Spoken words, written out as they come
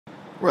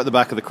We're at the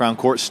back of the Crown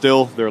Court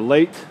still. They're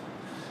late.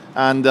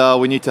 And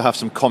we need to have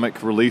some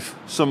comic relief,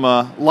 some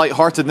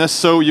lightheartedness.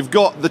 So you've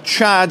got the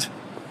Chad,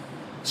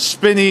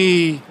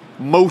 spinny,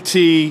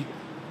 moty,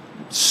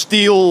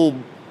 steel,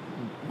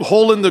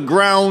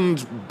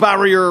 hole-in-the-ground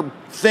barrier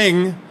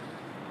thing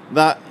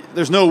that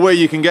there's no way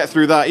you can get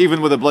through that,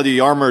 even with a bloody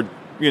armoured,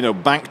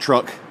 bank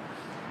truck.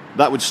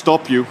 That would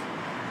stop you.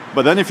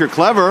 But then if you're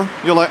clever,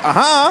 you're like,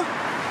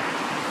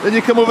 aha! Then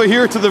you come over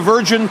here to the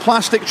virgin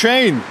plastic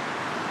chain.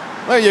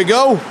 There you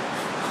go.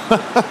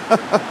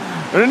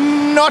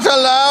 Not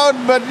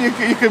allowed, but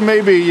you can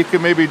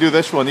maybe do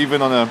this one,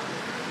 even on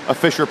a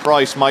Fisher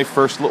Price, my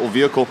first little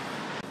vehicle.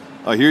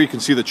 Here you can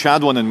see the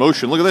Chad one in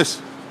motion. Look at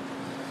this.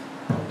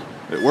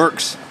 It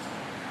works.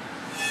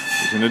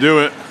 He's going to do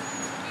it.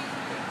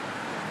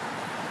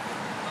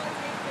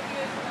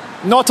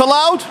 Not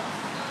allowed?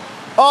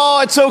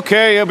 Oh, it's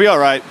okay. It'll be all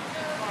right.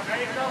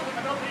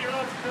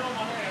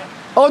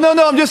 Oh, no,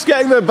 I'm just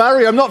getting the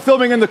barrier. I'm not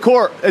filming in the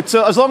court. It's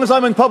as long as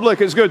I'm in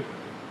public, it's good.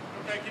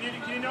 Okay,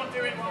 can you not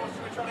do it while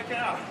we're trying to get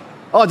out?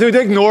 Oh, dude,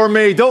 ignore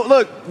me. Don't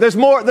look. There's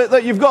more.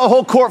 You've got a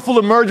whole court full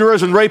of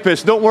murderers and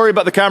rapists. Don't worry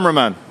about the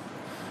cameraman.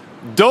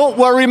 Don't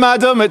worry,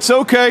 madam. It's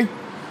okay.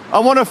 I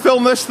want to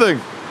film this thing.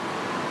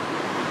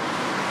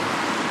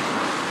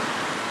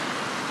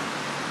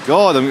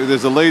 God,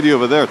 there's a lady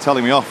over there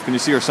telling me off. Can you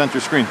see her center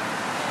screen?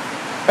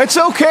 It's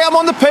okay. I'm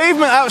on the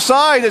pavement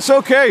outside. It's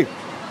okay.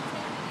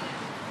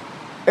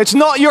 It's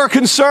not your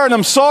concern.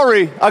 I'm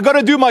sorry. I got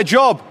to do my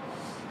job.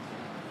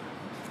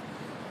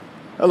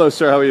 Hello,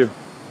 sir. How are you?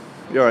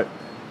 You all right?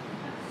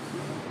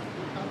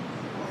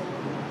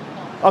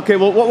 Okay,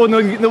 well, what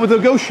we'll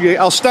negotiate,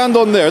 I'll stand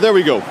on there. There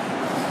we go.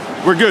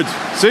 We're good.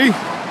 See?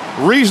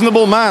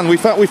 Reasonable man. We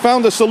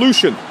found a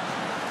solution.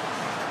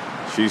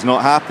 She's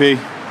not happy.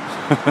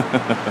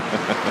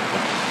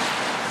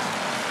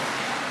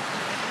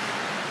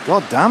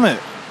 God damn it.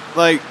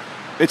 Like,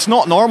 it's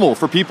not normal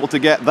for people to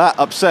get that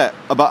upset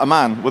about a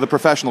man with a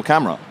professional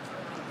camera.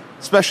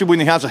 Especially when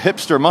he has a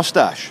hipster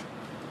mustache.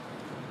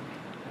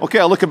 Okay,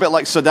 I look a bit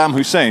like Saddam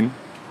Hussein,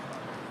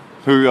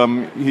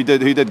 who he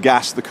did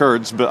gas the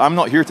Kurds, but I'm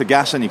not here to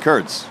gas any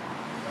Kurds.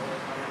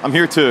 I'm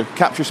here to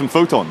capture some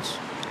photons.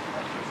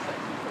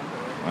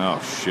 Oh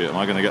shit, am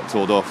I going to get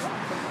told off?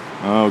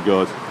 Oh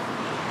God.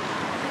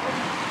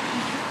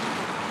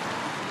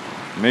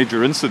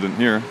 Major incident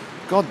here.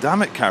 God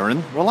damn it,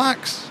 Karen,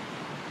 relax.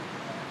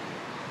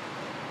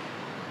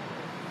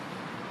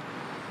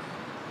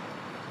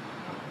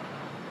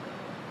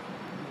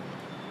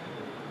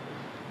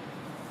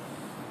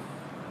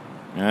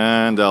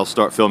 And I'll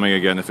start filming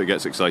again if it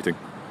gets exciting.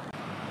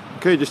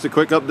 Okay, just a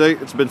quick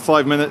update. It's been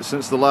 5 minutes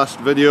since the last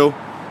video.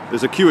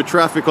 There's a queue of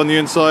traffic on the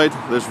inside.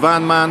 There's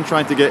van man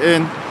trying to get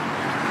in.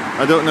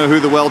 I don't know who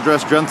the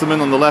well-dressed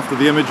gentleman on the left of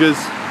the image is,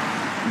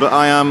 but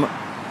I am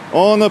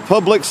on a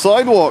public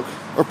sidewalk,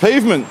 or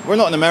pavement. We're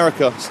not in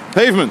America, it's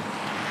pavement.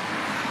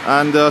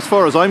 And as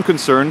far as I'm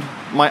concerned,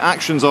 my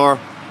actions are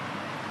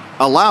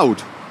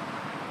allowed.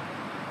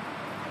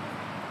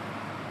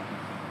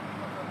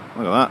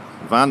 Look at that,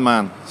 van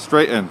man,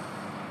 straight in.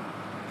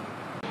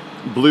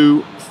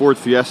 Blue Ford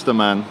Fiesta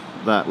man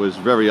that was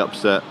very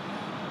upset.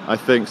 I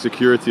think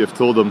security have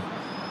told him,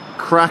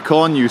 crack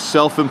on, you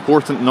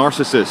self-important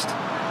narcissist.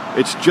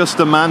 It's just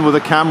a man with a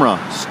camera,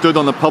 stood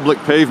on the public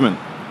pavement.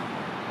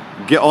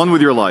 Get on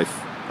with your life.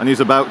 And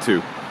he's about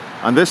to.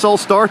 And this all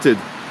started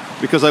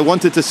because I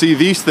wanted to see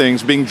these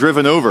things being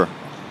driven over.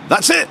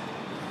 That's it.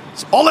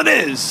 That's all it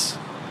is.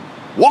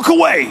 Walk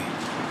away.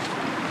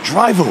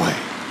 Drive away.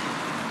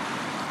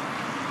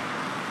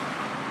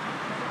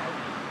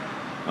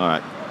 All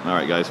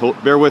right, guys,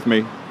 bear with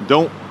me.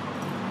 Don't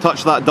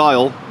touch that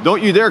dial.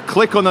 Don't you dare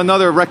click on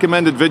another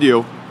recommended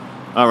video.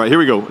 All right, here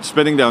we go. It's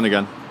spinning down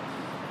again.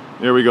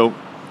 Here we go.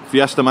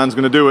 Fiesta man's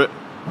going to do it.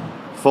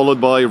 Followed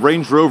by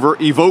Range Rover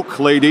Evoque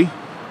lady.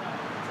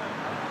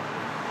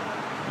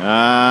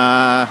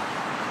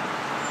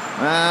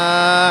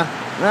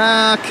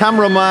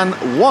 Cameraman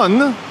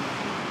 1.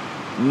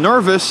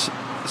 Nervous,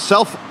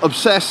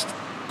 self-obsessed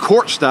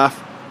court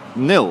staff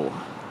 0.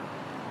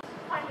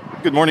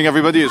 Good morning,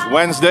 everybody. It's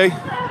Wednesday.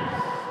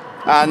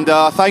 And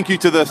thank you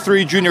to the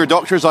 3 junior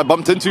doctors I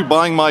bumped into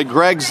buying my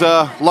Greg's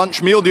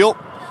lunch meal deal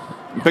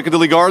in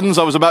Piccadilly Gardens.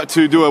 I was about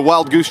to do a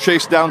wild goose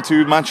chase down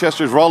to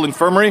Manchester's Royal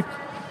Infirmary.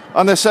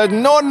 And they said,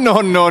 no.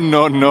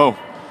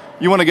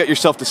 You want to get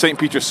yourself to St.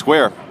 Peter's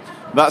Square.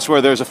 That's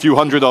where there's a few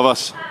hundred of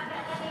us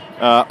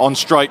on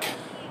strike.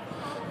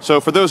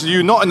 So for those of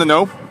you not in the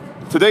know,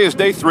 today is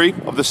day 3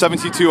 of the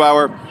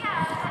 72-hour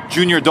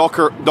junior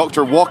doctor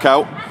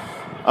walkout,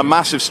 a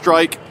massive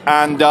strike.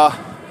 And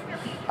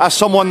as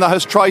someone that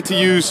has tried to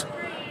use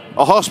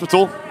a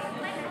hospital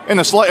in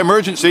a slight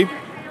emergency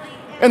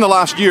in the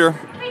last year,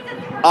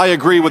 I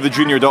agree with the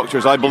junior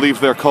doctors. I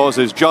believe their cause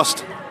is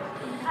just.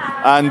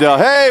 And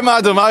hey,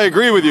 madam, I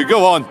agree with you.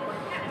 Go on.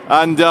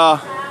 And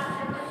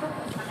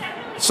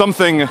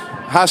something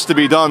has to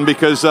be done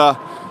because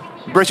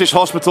British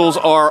hospitals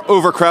are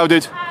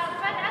overcrowded.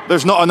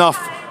 There's not enough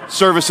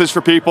services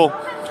for people.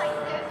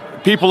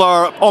 people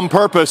are on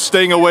purpose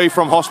staying away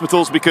from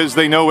hospitals because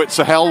they know it's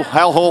a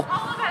hellhole,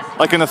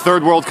 like in a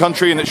third world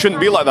country, and it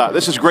shouldn't be like that.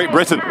 This is Great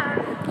Britain.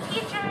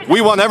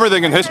 We won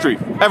everything in history,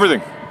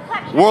 everything.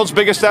 World's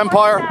biggest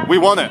empire, we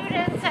won it.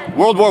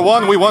 World War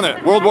I, we won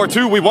it. World War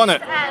II, we won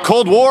it.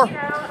 Cold War,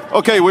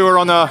 okay, we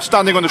were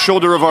standing on the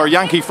shoulder of our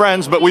Yankee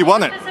friends, but we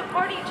won it.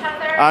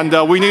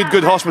 And we need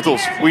good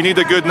hospitals. We need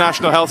a good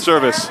national health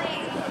service.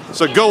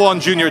 So go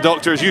on, junior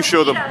doctors, you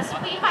show them.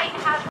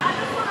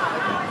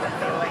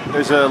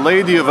 There's a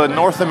lady of a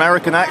North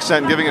American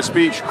accent giving a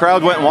speech.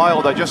 Crowd went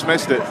wild, I just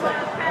missed it.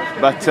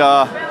 But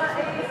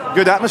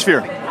good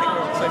atmosphere.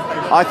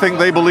 I think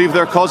they believe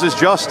their cause is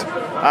just.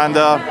 And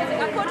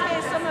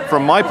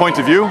from my point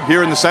of view,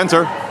 here in the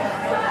center,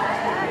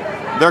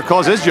 their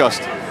cause is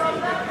just.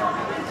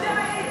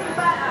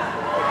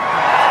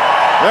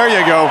 There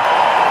you go.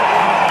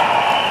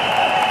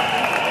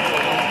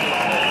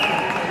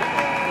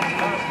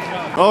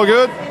 Oh,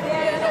 good.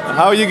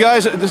 How are you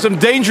guys? There's some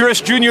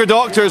dangerous junior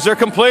doctors. They're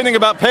complaining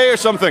about pay or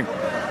something. The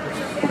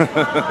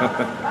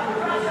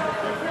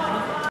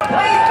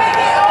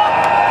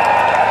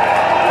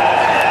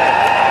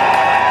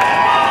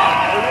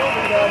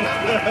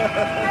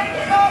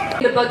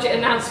budget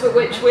announcement,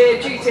 which we're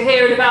due to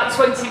hear in about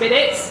 20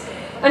 minutes,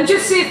 and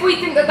just see if we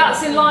think that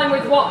that's in line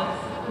with what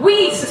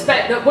we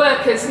suspect that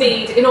workers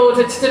need in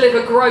order to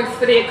deliver growth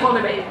for the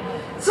economy.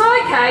 So,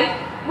 okay,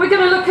 we're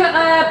going to look at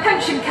a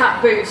pension cap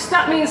boost.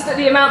 That means that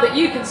the amount that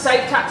you can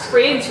save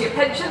tax-free into your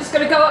pension is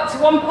going to go up to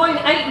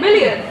 1.8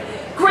 million.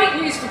 Great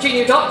news for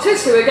junior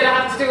doctors who are going to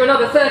have to do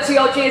another 30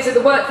 odd years in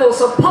the workforce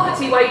on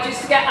poverty wages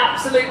to get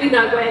absolutely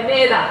nowhere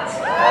near that.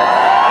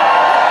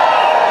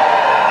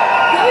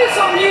 Those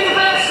on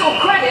universal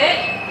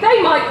credit,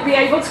 they might be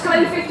able to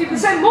claim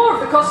 50% more of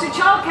the cost of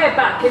childcare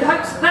back in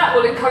hopes that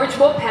will encourage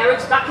more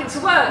parents back into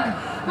work.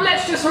 But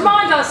let's just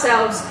remind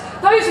ourselves,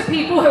 those are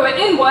people who are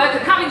in work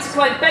and having to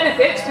claim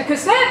benefits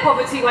because their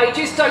poverty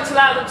wages don't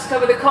allow them to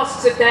cover the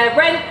costs of their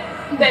rent,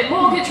 their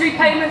mortgage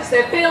repayments,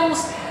 their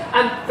bills,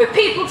 and for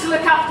people to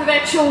look after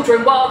their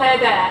children while they're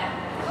there.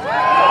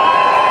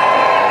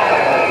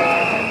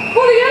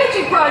 Well, the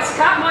energy price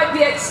cap might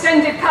be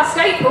extended past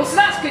April, so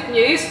that's good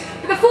news.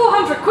 But the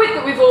 400 quid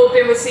that we've all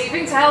been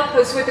receiving to help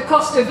us with the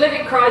cost of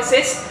living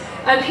crisis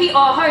and heat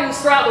our homes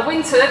throughout the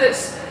winter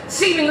that's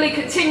seemingly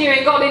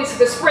continuing on into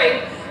the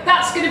spring,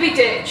 that's going to be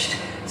ditched.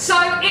 So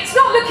it's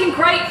not looking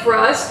great for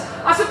us.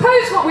 I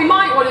suppose what we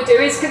might want to do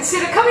is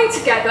consider coming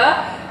together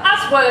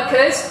as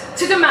workers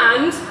to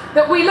demand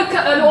that we look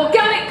at an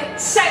organic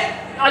set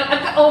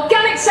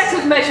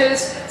of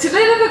measures to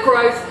deliver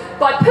growth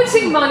by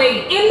putting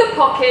money in the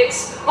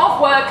pockets of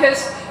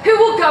workers who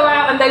will go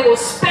out and they will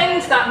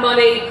spend that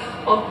money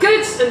on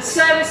goods and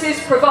services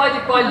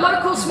provided by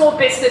local small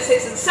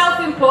businesses and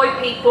self-employed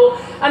people,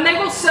 and they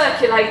will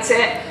circulate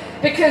it.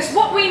 Because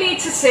what we need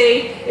to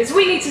see is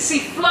we need to see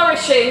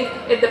flourishing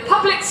in the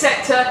public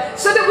sector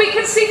so that we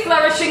can see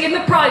flourishing in the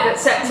private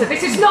sector.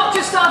 This is not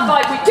just our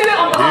fight, we do it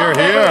on behalf of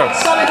everyone.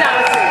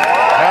 Solidarity.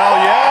 Hell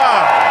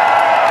yeah!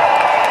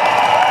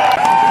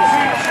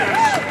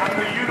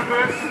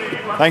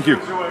 Thank you.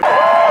 Looking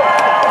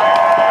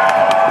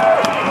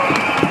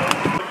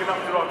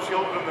after our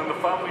children and the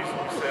families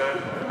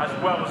as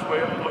well as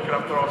we're looking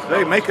after ourselves.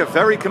 They make a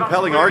very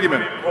compelling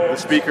argument, the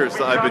speakers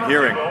that I've been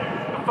hearing.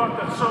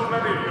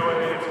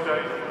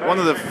 One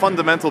of the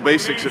fundamental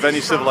basics of any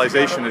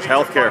civilization is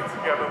healthcare.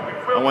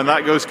 And when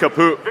that goes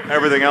kaput,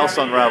 everything else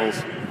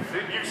unravels.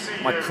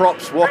 My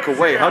props walk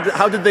away.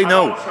 How did they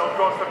know?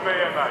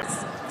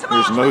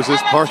 Here's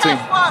Moses parting.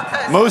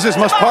 Moses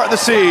must part the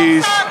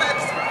seas.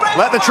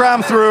 Let the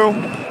tram through.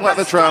 Let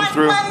the tram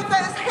through.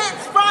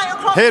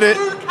 Hit it.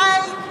 Look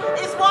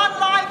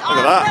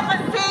at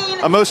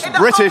that. A most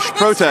British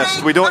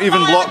protest. We don't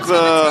even block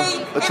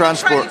the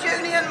transport.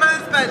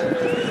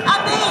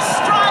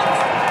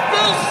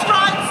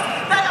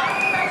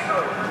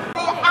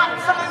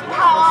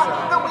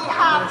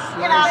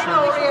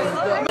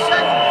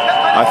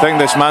 I think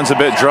this man's a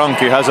bit drunk.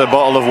 He has a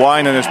bottle of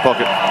wine in his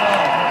pocket. We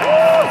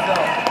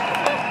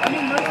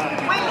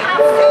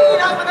have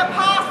seen over the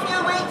past few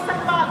weeks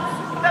and months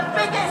the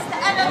biggest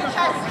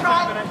NHS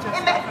strike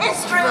in the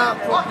history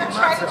of the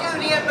trade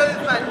union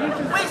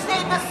movement. We've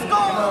seen the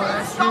schools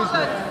in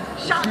Scotland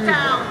shut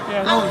down.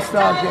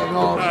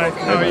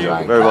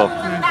 Very well.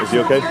 Is he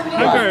okay? Good.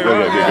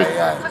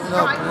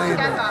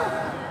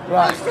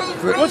 Right.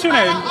 What's your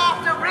name?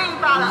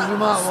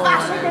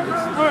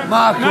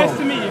 Marco. Nice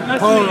to meet you.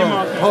 Nice to meet you,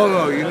 Marco.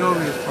 Polo, you know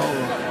me as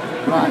Polo.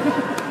 Right.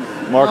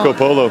 Marco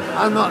Polo.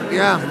 I'm not,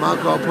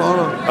 Marco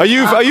Polo. Are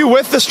you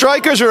with the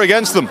strikers or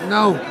against them?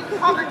 No.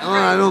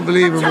 I don't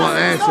believe in what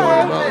they're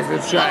talking about. They're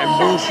chatting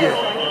bullshit.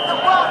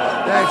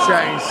 They're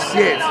chatting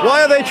shit.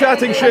 Why are they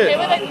chatting shit?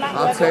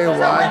 I'll tell you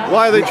why.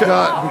 Why are they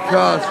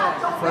Because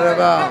for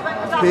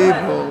about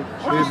people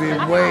who've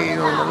been waiting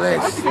on the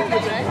list for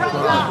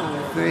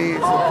 3 to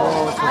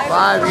 4 to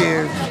 5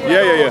 years.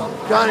 Yeah.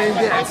 Can't even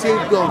get a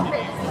teeth done.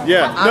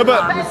 Yeah. No,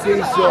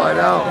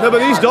 but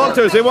these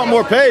doctors, they want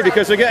more pay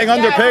because they're getting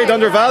underpaid,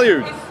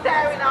 undervalued.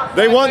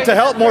 They want to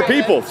help more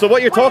people. So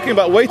what you're talking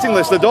about, waiting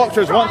lists, the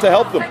doctors want to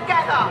help them.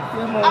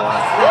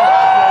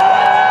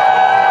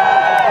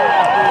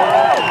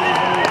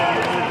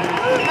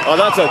 Oh,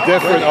 that's a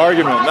different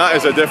argument. That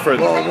is a different...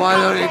 Well, why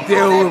don't you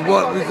deal with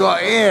what we got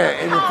here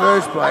in the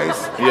first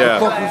place? Yeah.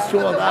 Fucking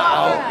sort that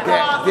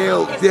out.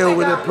 Deal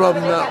with the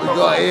problem that we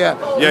got here.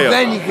 Yeah.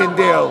 Then you can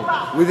deal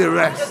with the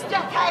rest.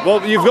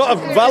 Well, you've got a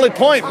valid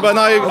point, but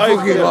I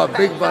fucking got a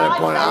big valid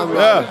point.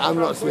 I'm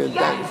not saying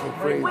dance for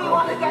free.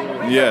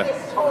 Yeah.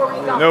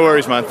 No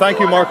worries, man. Thank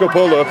you, Marco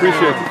Polo.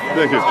 Appreciate it.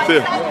 Thank you. See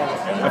you.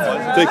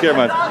 Take care,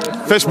 man.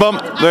 Fist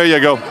bump. There you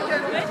go.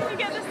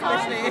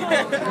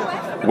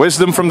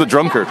 Wisdom from the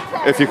drunkard,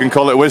 if you can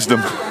call it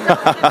wisdom.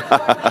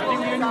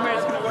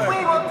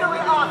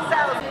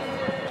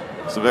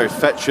 It's a very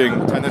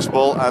fetching tennis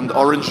ball and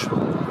orange,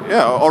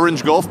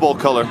 orange golf ball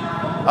colour.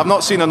 I've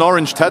not seen an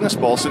orange tennis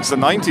ball since the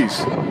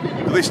 90s.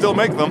 Do they still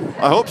make them?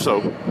 I hope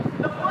so.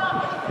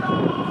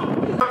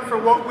 For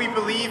what we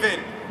believe in,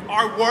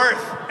 our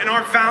worth and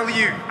our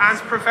value as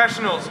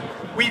professionals.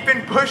 We've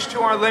been pushed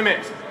to our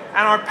limit,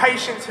 and our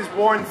patience is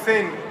worn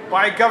thin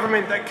by a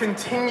government that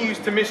continues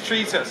to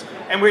mistreat us.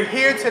 And we're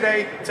here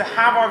today to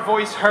have our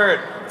voice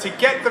heard, to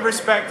get the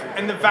respect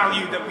and the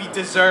value that we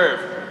deserve.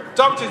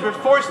 Doctors were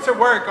forced to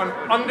work on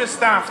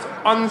understaffed,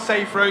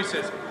 unsafe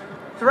rotas,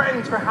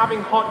 threatened for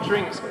having hot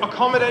drinks,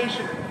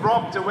 accommodation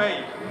robbed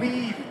away,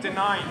 leave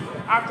denied,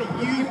 after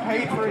you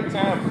paid for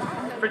exams.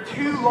 For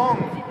too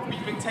long,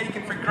 we've been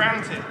taken for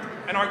granted,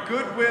 and our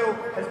goodwill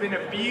has been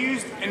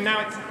abused, and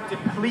now it's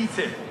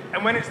depleted.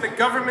 And when it's the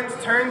government's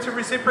turn to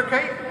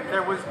reciprocate,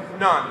 there was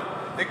none.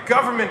 The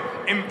government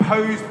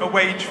imposed a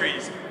wage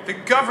freeze. The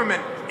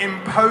government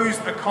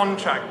imposed a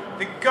contract.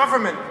 The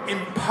government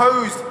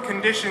imposed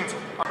conditions.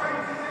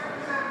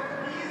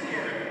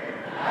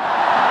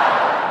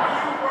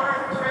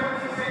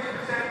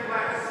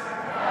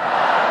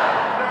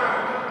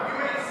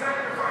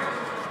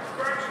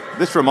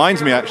 This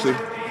reminds me, actually.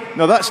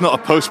 No, that's not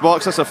a post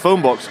box, that's a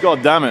phone box.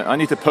 God damn it, I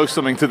need to post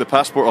something to the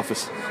passport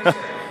office.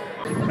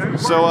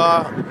 So,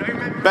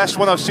 best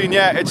one I've seen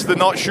yet, it's the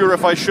not sure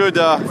if I should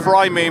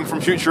Fry meme from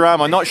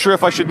Futurama. Not sure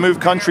if I should move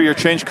country or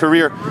change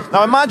career.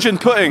 Now imagine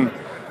putting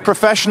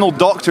professional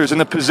doctors in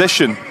a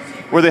position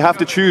where they have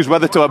to choose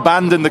whether to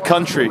abandon the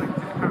country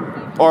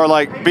or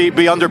like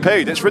be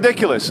underpaid. It's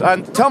ridiculous.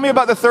 And tell me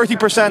about the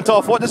 30%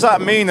 off. What does that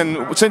mean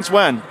and since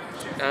when?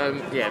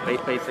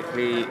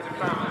 Basically...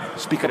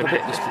 Speak up a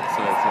bit. Sorry.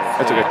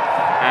 That's okay.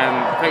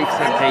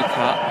 30% pay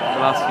cut the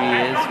last few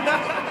years.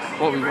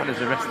 What we want is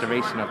a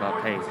restoration of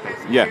our pay,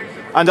 basically. Yeah,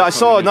 and I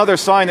saw another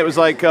sign. It was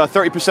like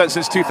 30%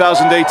 since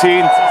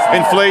 2018.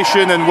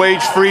 Inflation and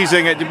wage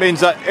freezing. It means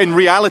that in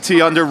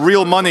reality, under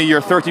real money, you're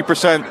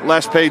 30%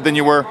 less paid than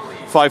you were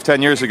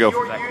 5-10 years ago.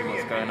 Exactly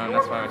what's going on.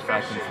 That's why we're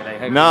striking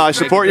today. No, I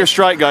support your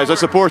strike, guys. I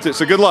support it.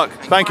 So good luck.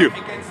 Thank you.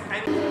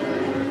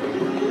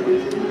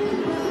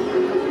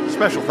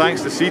 Special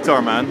thanks to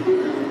Sitar, man.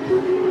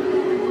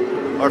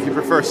 Or if you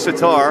prefer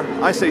sitar,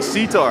 I say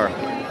Sitar.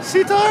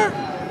 Sitar?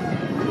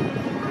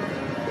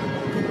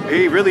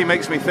 He really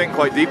makes me think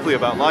quite deeply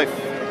about life.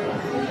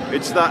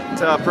 It's that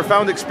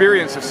profound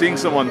experience of seeing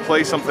someone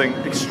play something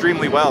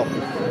extremely well.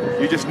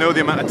 You just know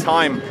the amount of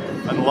time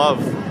and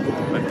love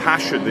and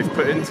passion they've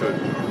put into it.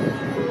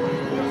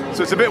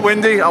 So it's a bit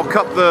windy. I'll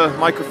cup the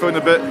microphone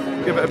a bit,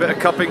 give it a bit of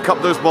cupping,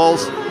 cup those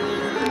balls.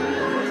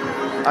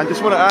 I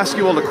just want to ask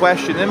you all a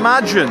question.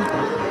 Imagine,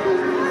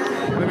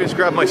 let me just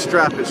grab my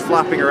strap, it's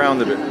flapping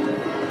around a bit.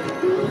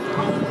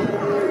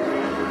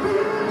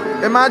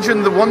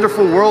 Imagine the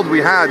wonderful world we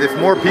had if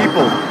more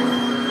people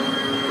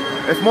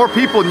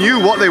knew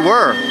what they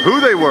were, who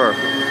they were,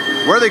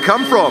 where they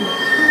come from.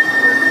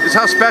 Just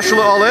how special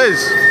it all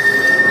is.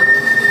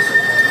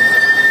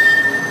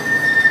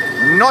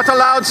 Not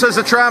allowed, says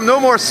the tram, no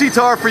more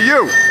Sitar for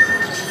you.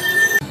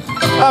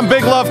 And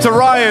big love to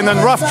Ryan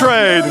and Rough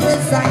Trade.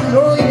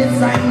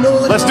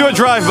 Let's do a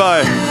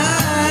drive-by.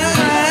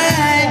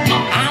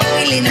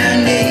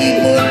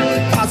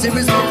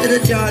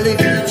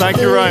 Thank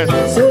you, Ryan.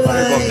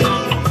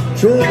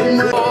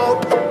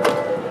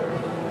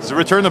 It's a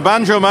return to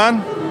banjo,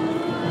 man.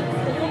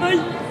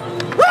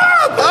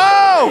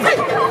 Oh!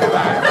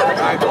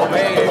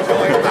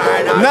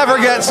 Never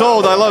gets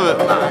old. I love it.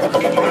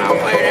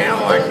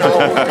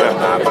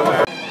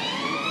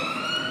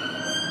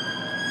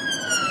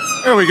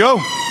 There we go.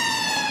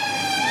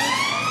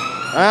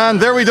 And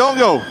there we don't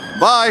go.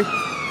 Bye.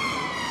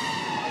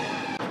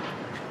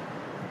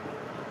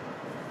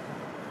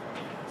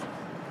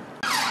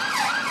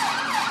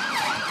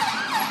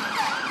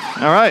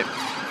 All right,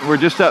 we're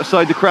just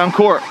outside the Crown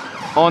Court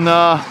on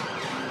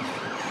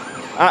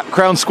at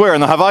Crown Square.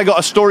 Now, have I got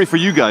a story for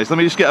you guys? Let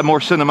me just get a more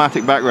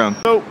cinematic background.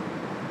 So,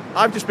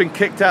 I've just been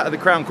kicked out of the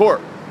Crown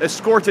Court,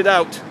 escorted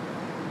out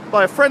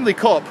by a friendly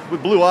cop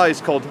with blue eyes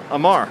called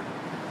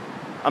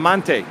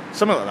Amante,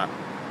 something like that.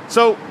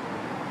 So,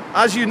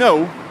 as you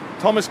know,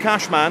 Thomas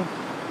Cashman,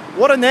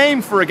 what a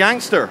name for a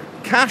gangster.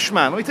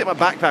 Cashman. Let me take my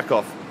backpack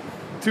off.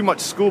 Too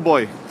much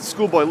schoolboy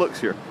looks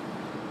here.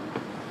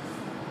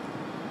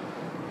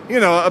 you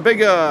know, a big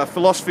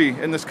philosophy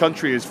in this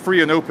country is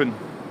free and open,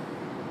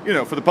 you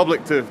know, for the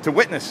public to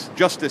witness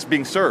justice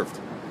being served.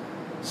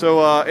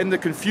 So in the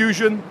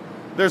confusion,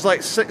 there's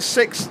like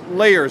six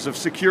layers of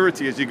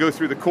security as you go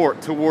through the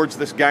court towards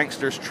this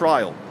gangster's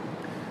trial.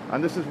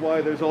 And this is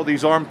why there's all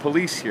these armed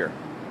police here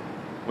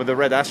with the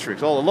red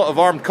asterisks. A lot of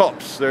armed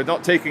cops. They're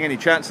not taking any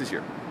chances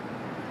here.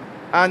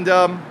 And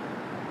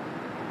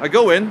I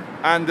go in,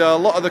 and a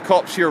lot of the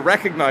cops here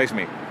recognize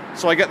me.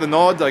 So I get the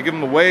nod, I give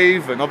them a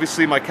wave, and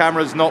obviously my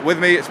camera's not with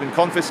me. It's been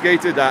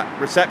confiscated at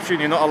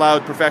reception. You're not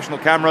allowed professional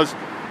cameras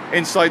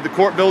inside the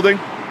court building.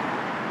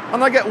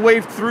 And I get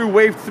waved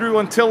through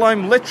until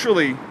I'm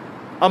literally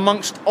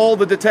amongst all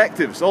the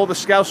detectives, all the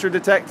Scouser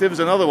detectives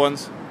and other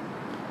ones.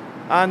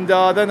 And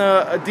then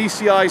a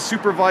DCI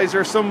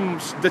supervisor,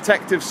 some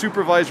detective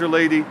supervisor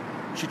lady,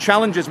 she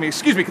challenges me,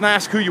 "Excuse me, can I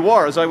ask who you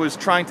are?" as I was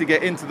trying to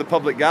get into the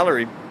public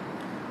gallery.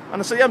 And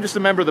I say, "Yeah, I'm just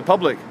a member of the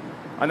public."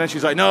 And then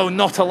she's like, "No,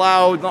 not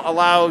allowed, not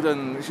allowed."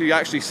 And she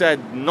actually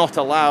said, "Not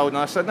allowed." And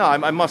I said, "No,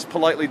 I must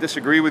politely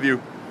disagree with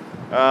you.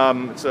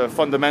 It's a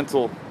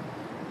fundamental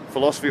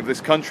philosophy of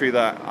this country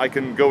that I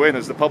can go in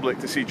as the public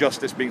to see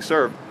justice being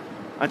served."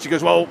 And she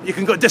goes, "Well, you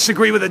can go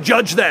disagree with a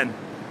judge then."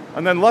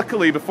 And then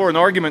luckily, before an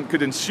argument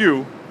could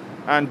ensue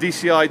and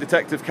DCI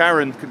Detective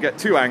Karen could get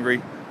too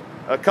angry,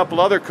 a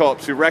couple other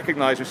cops who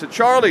recognized her said,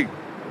 "Charlie,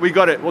 we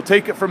got it. We'll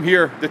take it from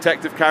here,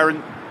 Detective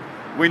Karen.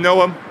 We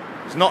know him.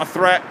 He's not a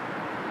threat."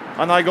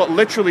 And I got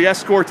literally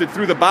escorted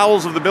through the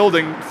bowels of the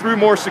building, through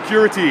more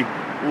security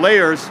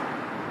layers.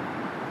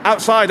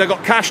 Outside, I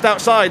got cashed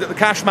outside at the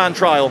Cashman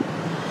trial.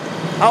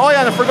 Oh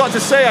yeah, and I forgot to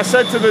say, I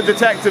said to the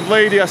detective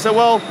lady, I said,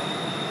 "Well,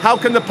 how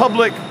can the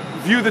public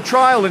view the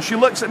trial?" And she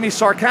looks at me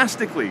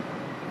sarcastically.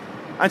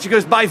 And she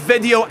goes, "By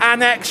video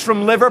annex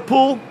from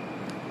Liverpool."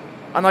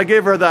 And I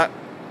gave her that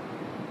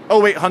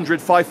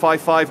 0800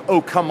 555,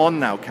 "Oh, come on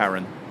now,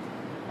 Karen."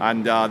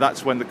 And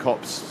that's when the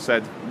cops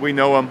said, "We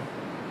know him.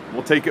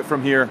 We'll take it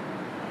from here."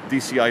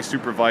 DCI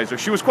supervisor.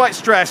 She was quite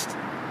stressed,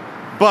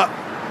 but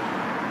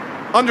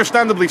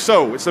understandably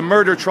so. It's a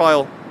murder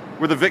trial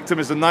where the victim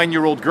is a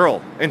 9-year-old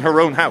girl in her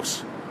own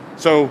house.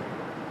 So,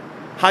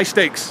 high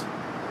stakes.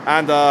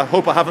 And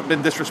hope I haven't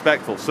been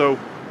disrespectful. So,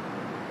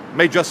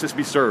 may justice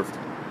be served.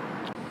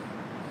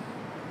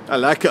 I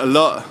like it a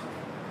lot.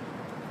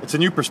 It's a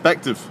new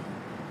perspective.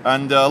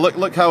 And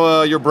look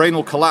how your brain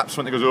will collapse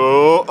when it goes,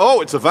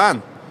 oh, it's a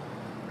van.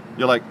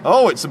 You're like,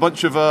 oh, it's a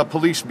bunch of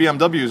police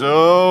BMWs.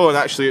 Oh, and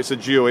actually it's a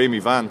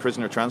GeoAmy van,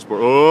 prisoner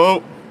transport.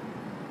 Oh.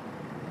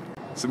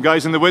 Some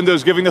guys in the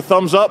windows giving the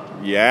thumbs up.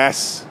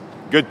 Yes.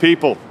 Good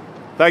people.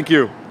 Thank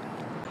you.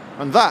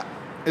 And that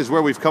is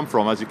where we've come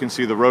from. As you can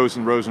see, the rows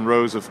and rows and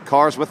rows of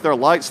cars with their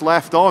lights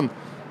left on.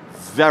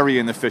 Very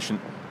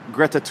inefficient.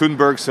 Greta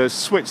Thunberg says,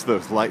 "Switch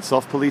those lights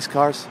off, police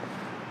cars."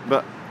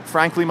 But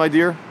frankly, my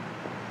dear,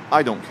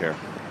 I don't care.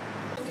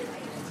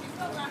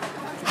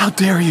 How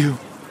dare you?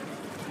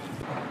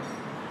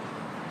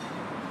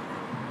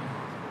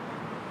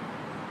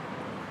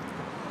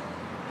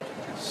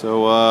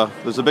 So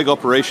there's a big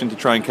operation to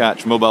try and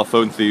catch mobile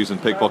phone thieves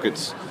and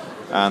pickpockets,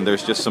 and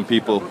there's just some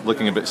people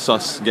looking a bit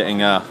sus,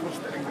 getting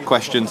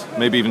questioned,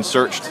 maybe even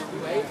searched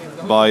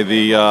by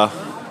the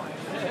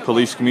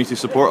police community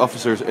support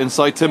officers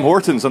inside Tim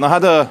Hortons. And I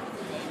had a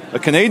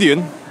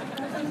Canadian,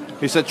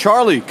 he said,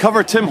 "Charlie,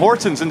 cover Tim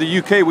Hortons in the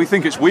UK, we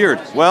think it's weird."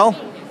 Well,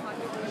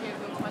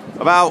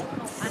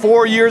 about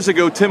 4 years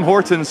ago, Tim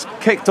Hortons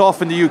kicked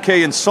off in the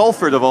UK in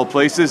Salford, of all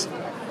places,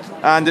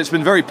 and it's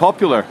been very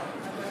popular.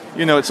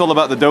 You know, it's all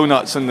about the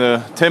donuts and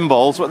the Tim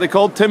balls, what they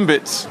called Tim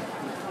bits,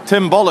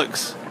 Tim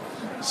bollocks.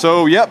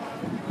 So, yep,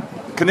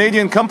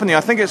 Canadian company.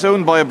 I think it's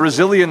owned by a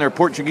Brazilian or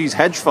Portuguese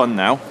hedge fund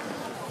now.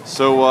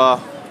 So,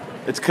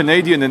 it's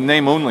Canadian in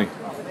name only.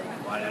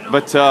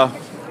 But, are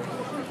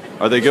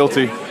they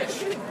guilty?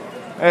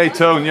 Hey,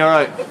 Tone, you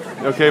alright?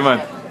 Okay,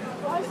 man.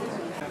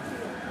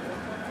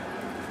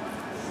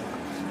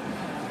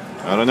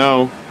 I don't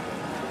know.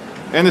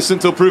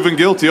 Innocent till proven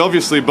guilty,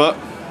 obviously, but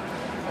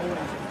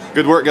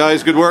good work,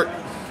 guys, good work.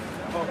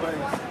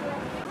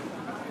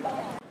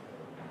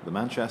 The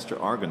Manchester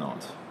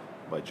Argonaut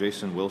by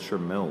Jason Wilshire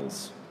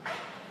Mills.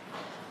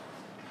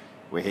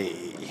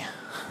 Wahey.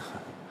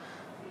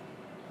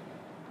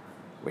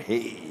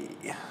 Wahey.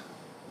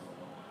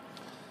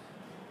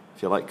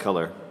 If you like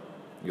colour,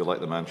 you'll like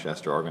the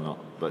Manchester Argonaut,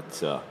 but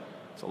it's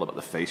all about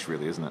the face,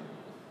 really, isn't it?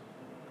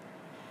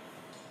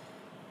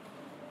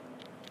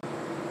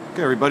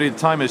 Okay, everybody, the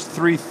time is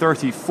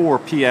 3:34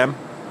 p.m.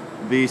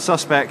 The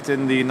suspect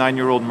in the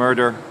 9-year-old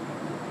murder,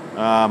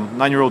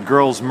 9-year-old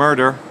girl's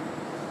murder,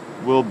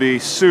 will be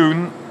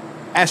soon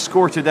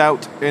escorted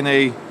out in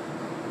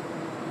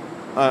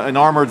an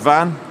armoured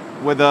van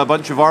with a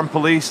bunch of armed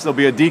police. There'll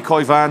be a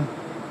decoy van,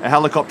 a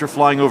helicopter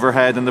flying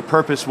overhead, and the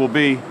purpose will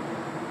be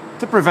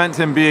to prevent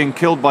him being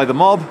killed by the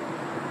mob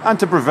and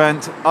to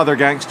prevent other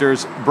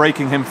gangsters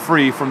breaking him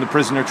free from the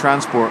prisoner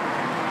transport.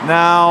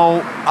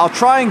 Now, I'll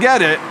try and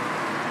get it.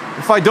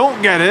 If I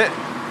don't get it,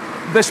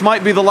 this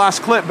might be the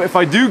last clip, but if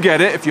I do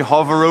get it, if you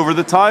hover over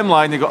the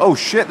timeline, you go, oh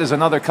shit, there's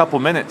another couple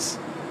minutes,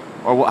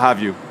 or what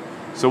have you.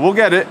 So we'll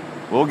get it.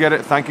 We'll get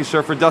it. Thank you,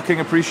 sir, for ducking.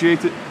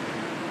 Appreciate it.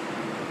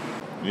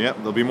 Yep,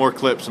 there'll be more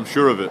clips, I'm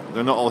sure of it.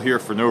 They're not all here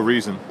for no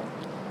reason.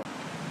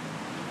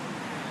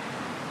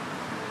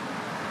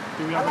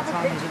 Do we have the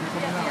time? Is it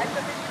coming out?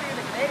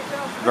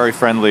 Very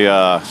friendly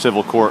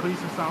civil court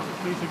Police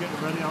are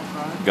getting ready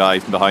outside. guy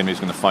behind me is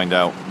going to find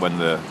out when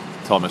the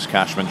Thomas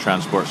Cashman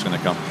transport is going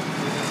to come.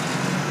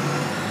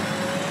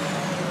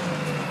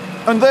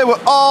 And they were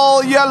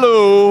all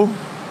yellow.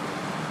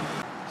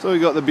 So we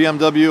got the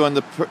BMW and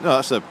no,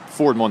 that's a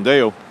Ford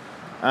Mondeo.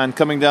 And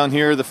coming down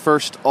here, the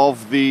first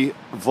of the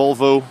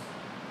Volvo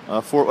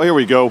Ford. Oh, here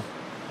we go.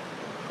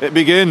 It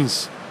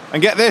begins.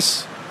 And get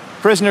this,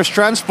 prisoners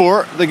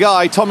transport, the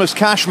guy, Thomas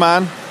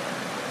Cashman,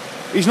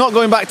 he's not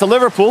going back to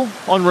Liverpool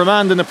on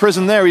remand in the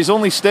prison there. He's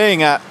only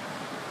staying at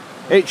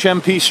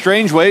HMP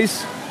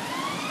Strangeways.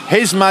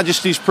 His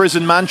Majesty's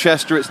Prison,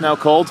 Manchester, it's now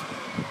called.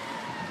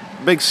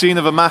 Big scene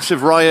of a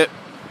massive riot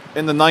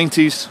in the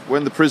 90s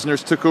when the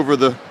prisoners took over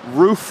the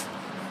roof.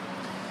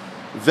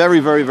 Very,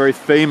 very, very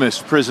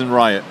famous prison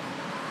riot.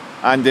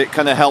 And it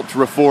kind of helped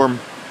reform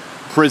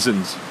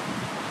prisons.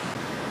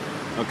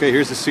 Okay,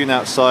 here's the scene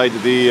outside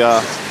the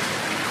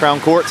Crown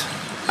Court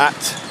at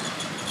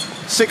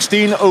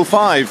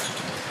 16:05.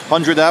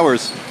 100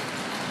 hours.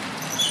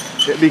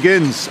 It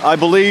begins. I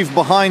believe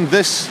behind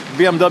this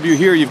BMW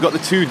here, you've got the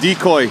two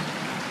decoy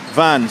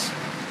vans.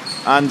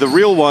 And the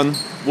real one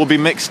will be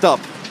mixed up.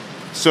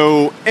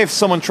 So if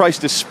someone tries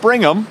to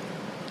spring them,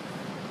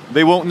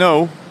 they won't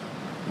know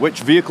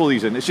which vehicle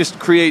he's in. It just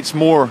creates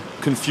more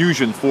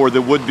confusion for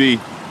the would-be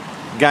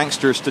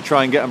gangsters to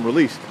try and get him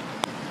released.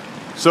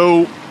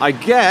 So I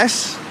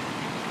guess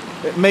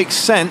it makes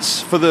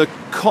sense for the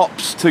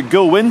cops to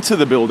go into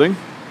the building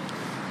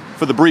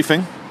for the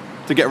briefing,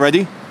 to get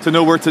ready, to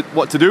know what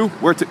to do,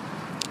 where to...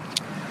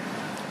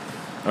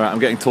 All right, I'm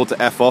getting told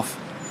to F off,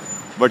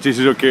 but this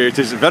is okay. It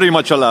is very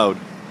much allowed.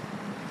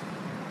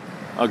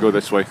 I'll go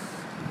this way.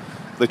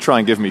 They try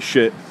and give me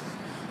shit.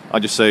 I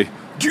just say,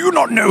 "Do you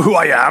not know who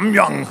I am,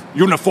 young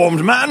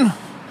uniformed man?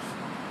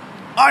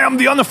 I am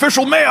the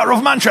unofficial mayor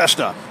of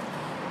Manchester.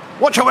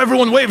 Watch how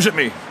everyone waves at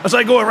me as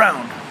I go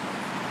around."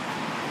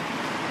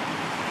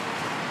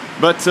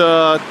 But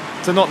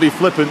to not be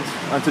flippant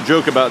and to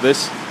joke about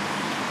this,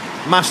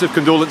 massive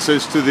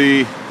condolences to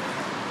the,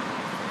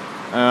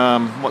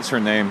 what's her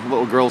name?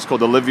 Little girl's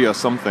called Olivia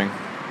something.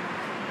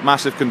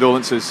 Massive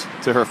condolences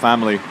to her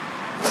family.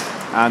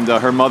 And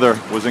her mother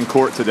was in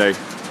court today.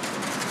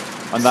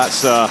 And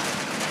that's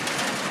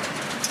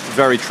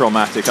very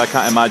traumatic. I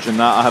can't imagine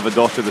that. I have a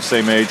daughter the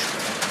same age.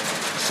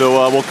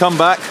 So we'll come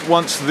back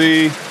once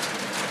the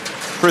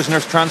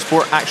prisoners'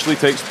 transport actually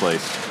takes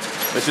place.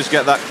 Let's just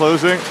get that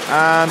closing,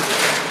 and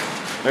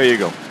there you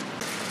go.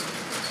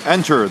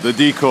 Enter the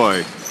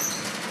decoy.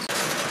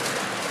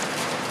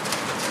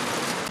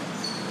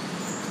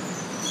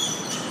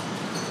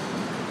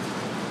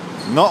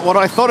 Not what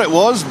I thought it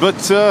was, but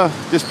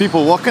just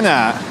people walking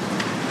at.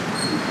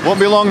 Won't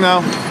be long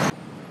now.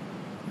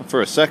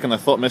 For a second I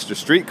thought Mr.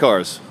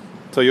 Streetcar's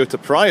Toyota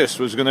Prius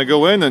was going to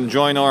go in and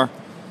join our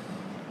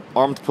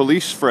armed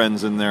police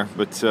friends in there,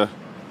 but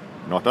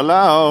not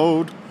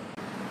allowed.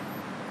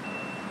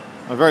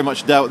 I very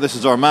much doubt this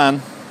is our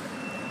man,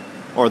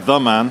 or the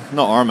man,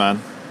 not our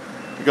man.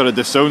 You've got to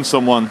disown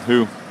someone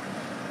who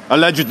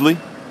allegedly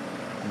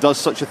does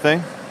such a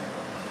thing.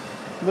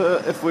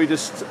 But if we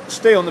just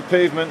stay on the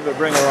pavement but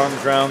bring our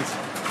arms round,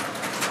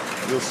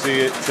 you'll see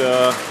it.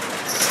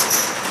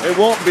 It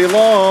won't be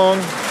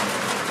long.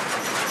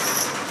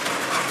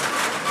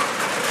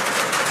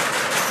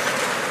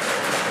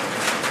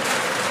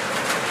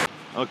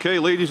 Okay,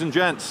 ladies and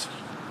gents,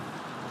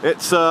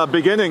 it's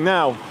beginning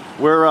now.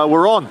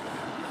 We're on.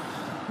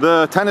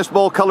 The tennis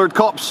ball coloured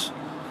cops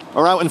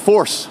are out in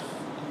force.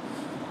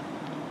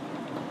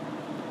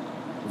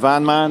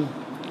 Van man.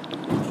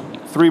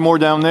 3 more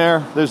down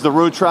there. There's the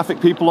road traffic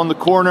people on the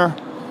corner.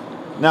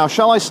 Now,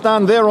 shall I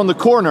stand there on the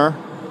corner,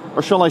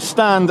 or shall I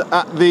stand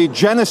at the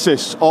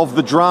genesis of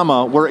the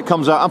drama where it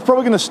comes out? I'm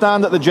probably going to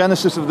stand at the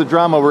genesis of the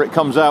drama where it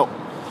comes out.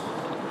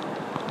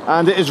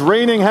 And it is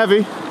raining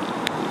heavy.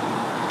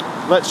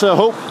 Let's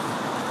hope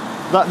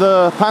that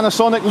the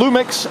Panasonic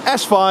Lumix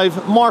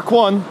S5 Mark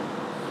I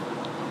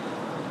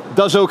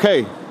does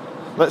okay.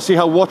 Let's see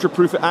how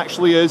waterproof it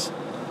actually is.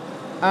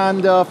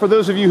 And for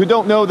those of you who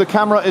don't know, the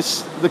camera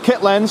is, the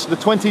kit lens, the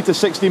 20 to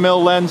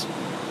 60mm lens,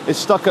 is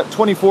stuck at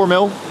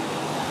 24mm.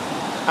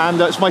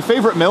 And it's my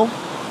favorite mil,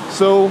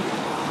 so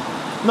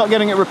not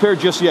getting it repaired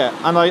just yet.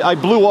 And I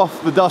blew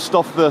off the dust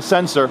off the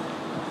sensor.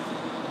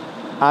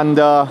 And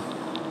the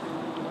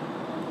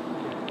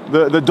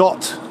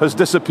dot has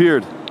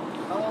disappeared.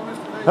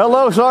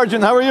 Hello,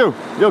 Sergeant, how are you?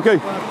 You okay? In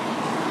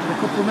a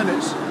couple of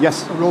minutes,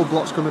 yes. A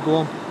roadblock's going to go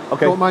on.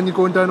 Okay. Don't mind you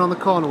going down on the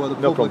corner where the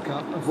No public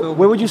problem. are.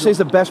 Where would you say is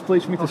the best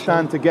place for me to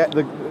stand to get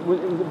the...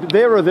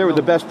 There or there were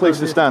the best place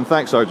to stand?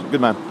 Thanks, Sergeant.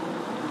 Good man.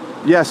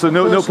 Yeah, so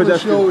no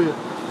pedestrian. Show you.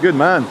 Good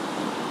man.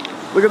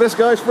 Look at this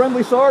guy's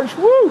friendly, Sarge.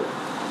 Woo!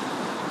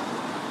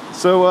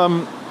 So,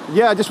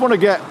 yeah, I just want to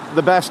get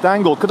the best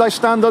angle. Could I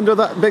stand under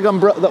that big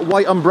umbrella, that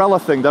white umbrella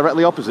thing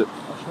directly opposite?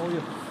 I'll show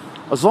you.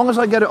 As long as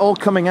I get it all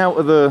coming out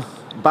of the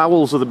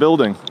bowels of the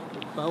building.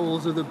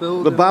 Bowels of the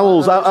building. The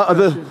bowels.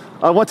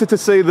 I wanted to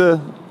say the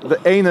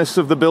anus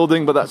of the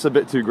building, but that's a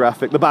bit too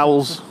graphic. The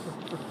bowels.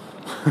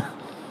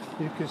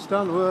 You can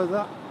stand where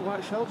that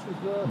white shelter's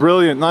there.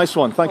 Brilliant, nice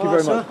one. Thank you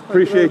very much.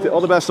 Appreciate it. All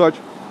the best, Sarge.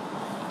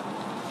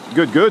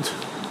 Good, good.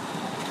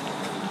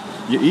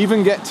 You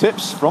even get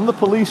tips from the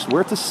police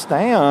where to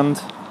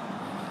stand.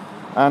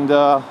 And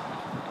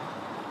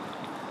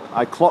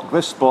I clock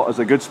this spot as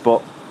a good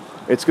spot.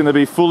 It's going to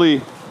be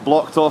fully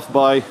blocked off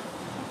by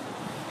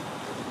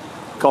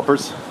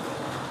coppers.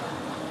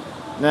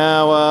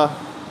 Now,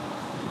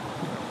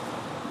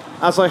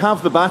 as I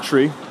have the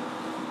battery,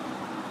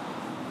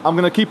 I'm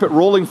going to keep it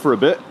rolling for a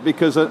bit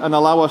because and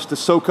allow us to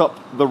soak up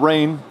the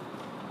rain.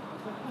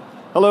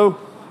 Hello,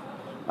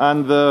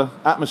 and the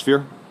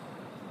atmosphere.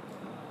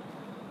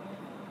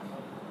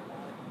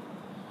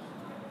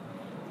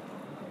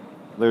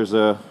 There's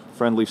a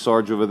friendly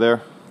Sarge over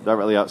there,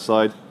 directly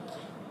outside.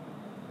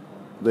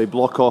 They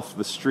block off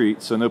the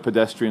street, so no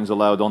pedestrians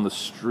allowed on the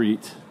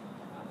street.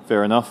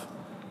 Fair enough.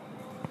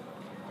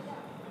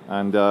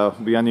 And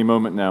be any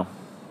moment now.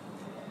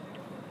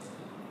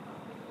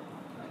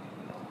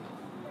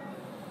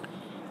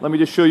 Let me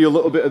just show you a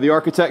little bit of the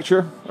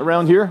architecture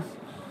around here.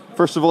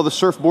 First of all, the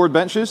surfboard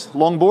benches,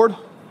 longboard.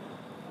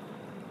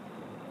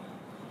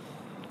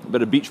 A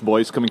bit of Beach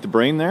Boys coming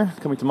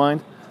to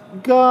mind.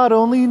 God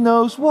only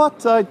knows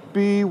what I'd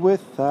be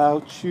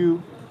without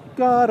you.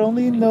 God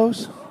only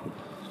knows.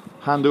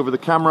 Hand over the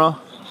camera.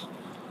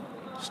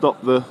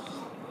 Stop the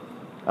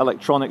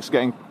electronics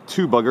getting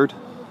too buggered.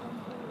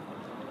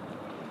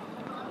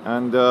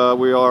 And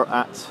we are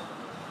at...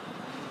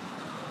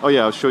 Oh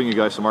yeah, I was showing you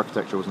guys some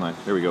architecture, wasn't I?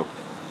 There we go.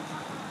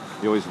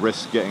 You always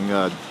risk getting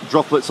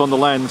droplets on the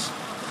lens.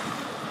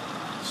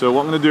 So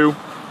what I'm going to do,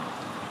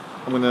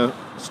 I'm going to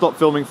stop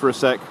filming for a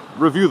sec,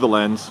 review the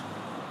lens,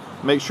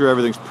 make sure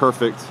everything's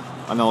perfect,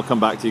 and then I'll come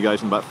back to you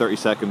guys in about 30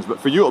 seconds. But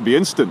for you, it'll be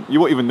instant.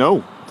 You won't even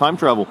know. Time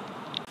travel.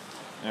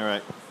 All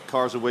right,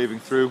 cars are waving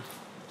through.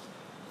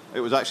 It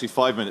was actually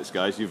 5 minutes,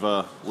 guys. You've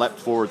leapt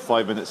forward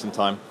 5 minutes in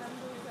time.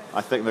 I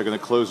think they're going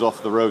to close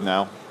off the road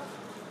now.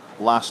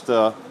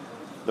 The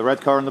red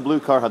car and the blue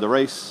car had a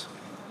race.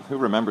 Who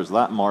remembers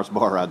that Mars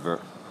Bar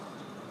advert?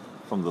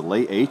 From the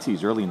late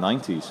 80s, early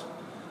 90s.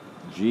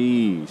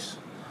 Jeez.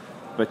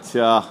 But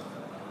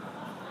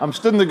I'm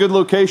stood in a good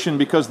location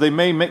because they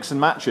may mix and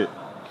match it.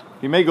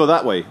 He may go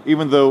that way,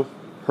 even though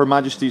His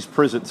Majesty's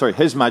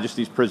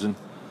Prison,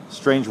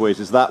 Strangeways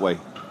is that way.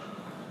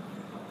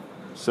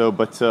 So,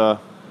 but I'm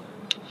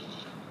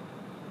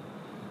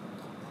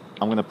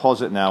going to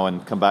pause it now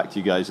and come back to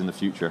you guys in the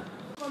future.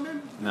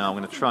 Now I'm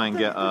going to try and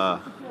get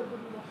a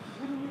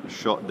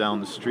shot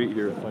down the street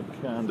here if I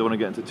can. Don't want to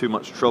get into too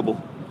much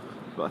trouble,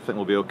 but I think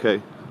we'll be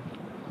okay.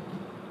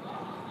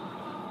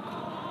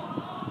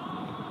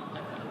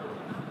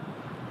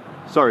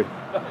 Sorry.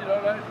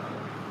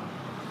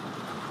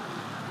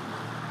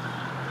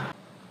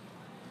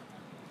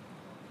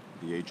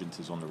 The agent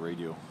is on the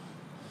radio.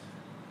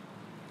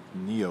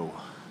 Neo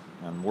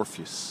and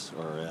Morpheus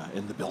are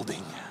in the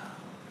building.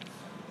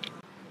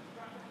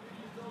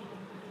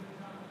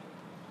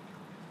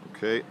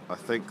 Okay, I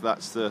think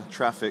that's the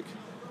traffic.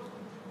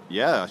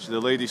 Yeah, actually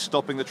the lady's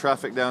stopping the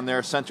traffic down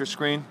there, center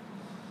screen.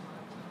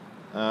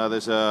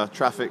 There's a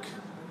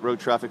road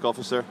traffic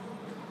officer.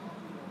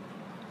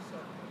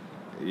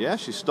 Yeah,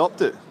 she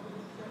stopped it.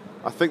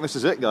 I think this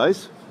is it,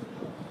 guys.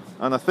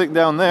 And I think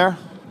down there,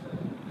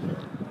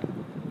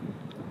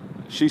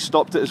 she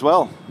stopped it as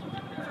well.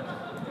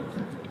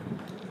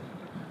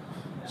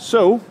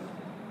 So,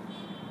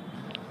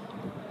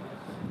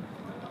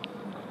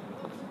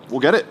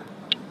 we'll get it.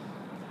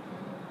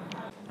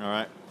 All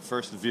right,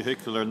 first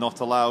vehicular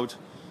not allowed.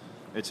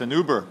 It's an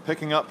Uber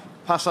picking up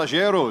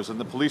pasajeros, and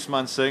the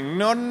policeman saying,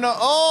 no, no,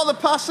 oh, the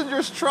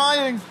passenger's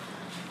trying.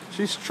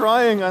 She's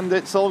trying, and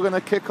it's all going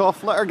to kick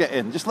off. Let her get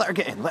in. Just let her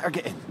get in. Let her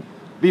get in.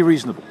 Be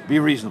reasonable. Be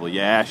reasonable.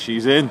 Yeah,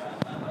 she's in.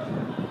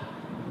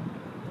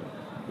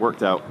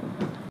 Worked out.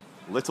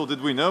 Little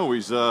did we know,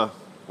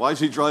 why is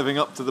he driving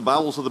up to the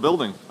bowels of the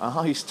building?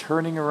 Ah, he's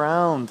turning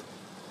around.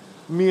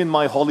 Me and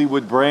my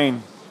Hollywood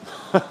brain.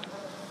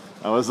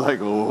 I was like,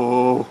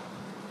 oh.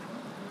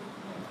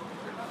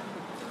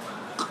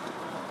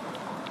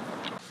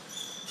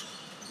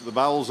 The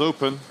bowel's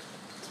open.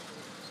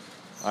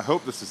 I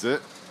hope this is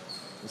it.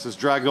 This has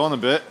dragged on a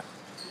bit.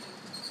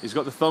 He's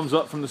got the thumbs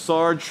up from the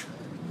Sarge.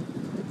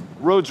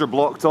 Roads are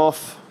blocked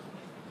off.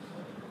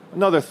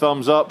 Another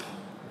thumbs up.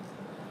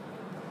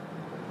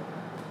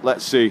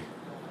 Let's see.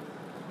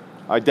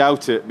 I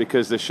doubt it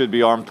because there should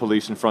be armed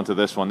police in front of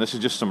this one. This is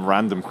just some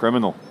random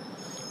criminal.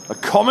 A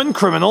common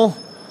criminal,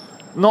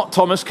 not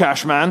Thomas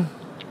Cashman.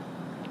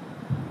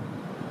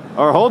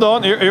 Or hold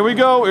on, here we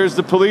go. Here's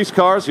the police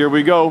cars. Here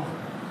we go.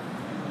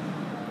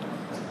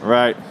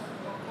 Right.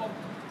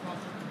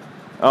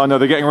 Oh no,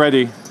 they're getting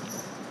ready.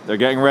 They're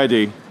getting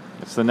ready.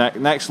 It's the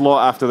next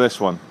lot after this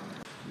one.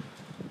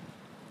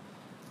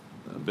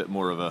 A bit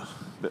more of a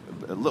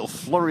little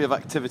flurry of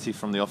activity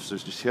from the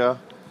officers just here.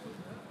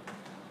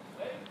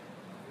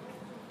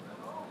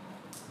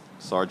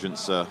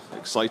 Sergeant's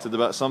excited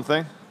about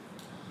something,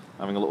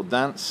 having a little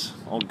dance,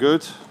 all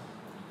good.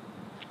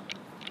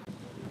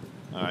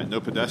 Alright, no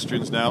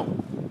pedestrians now.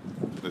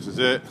 This is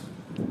it.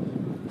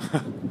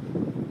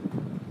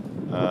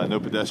 No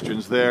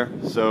pedestrians there,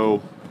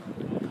 so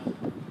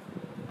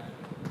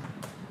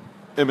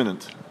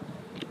imminent.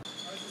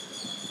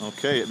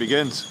 Okay, it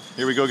begins.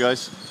 Here we go,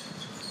 guys.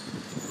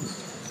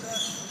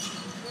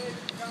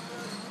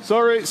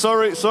 Sorry.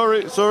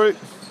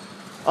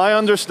 I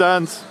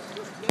understand.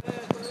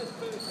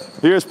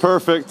 Here's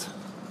perfect.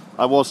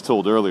 I was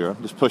told earlier,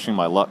 I'm just pushing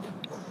my luck.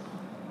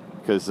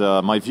 Because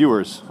my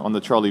viewers on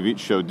the Charlie Veitch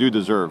show do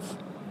deserve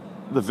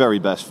the very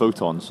best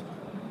photons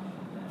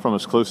from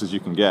as close as you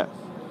can get.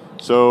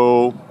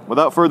 So,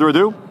 without further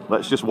ado,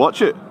 let's just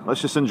watch it.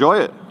 Let's just enjoy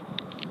it.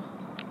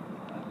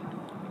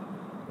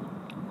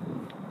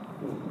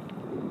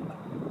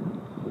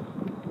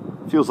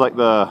 Feels like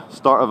the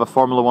start of a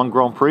Formula 1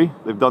 Grand Prix.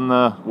 They've done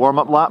the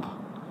warm-up lap.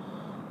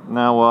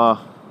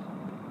 Now,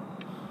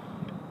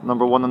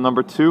 number 1 and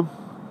number 2,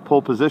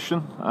 pole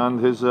position,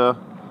 and his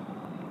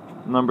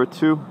number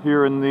 2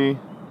 here in the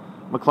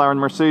McLaren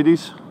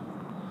Mercedes,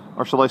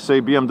 or shall I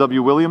say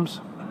BMW Williams.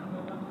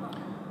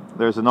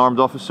 There's an armed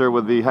officer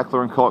with the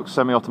Heckler & Koch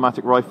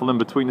semi-automatic rifle in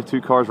between the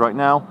two cars right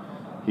now.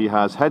 He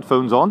has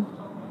headphones on,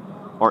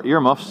 or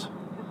earmuffs,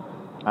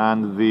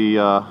 and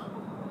the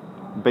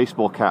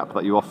baseball cap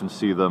that you often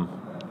see them.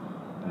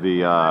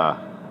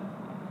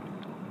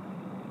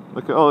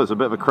 Look at, oh, there's a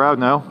bit of a crowd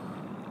now.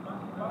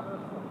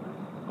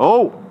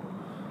 Oh!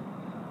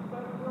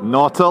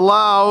 Not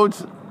allowed!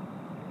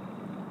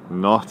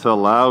 Not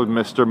allowed,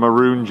 Mr.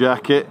 Maroon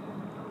Jacket.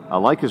 I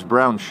like his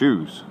brown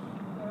shoes.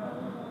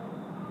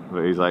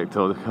 But he's like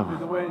told to come.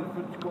 They're waiting for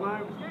it to come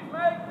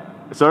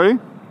out. Sorry?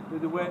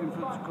 They're waiting for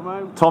it to come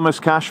out. Thomas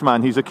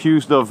Cashman, he's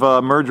accused of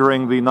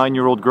murdering the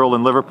 9-year-old girl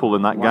in Liverpool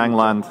in that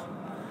gangland.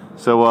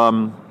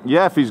 So,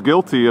 yeah, if he's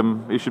guilty,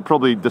 he should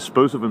probably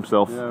dispose of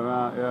himself. Yeah,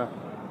 right, yeah.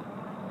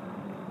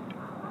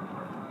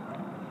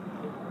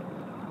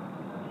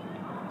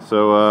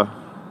 So,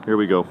 here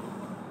we go.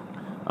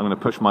 I'm going to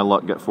push my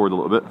luck, get forward a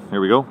little bit. Here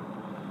we go.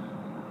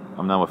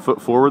 I'm now a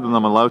foot forward than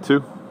I'm allowed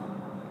to.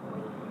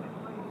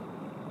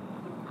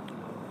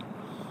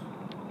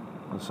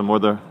 And some more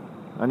there.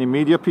 Any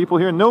media people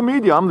here? No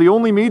media. I'm the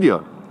only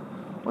media.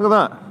 Look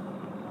at that.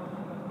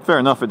 Fair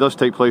enough, it does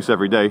take place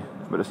every day,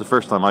 but it's the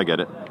first time I get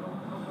it.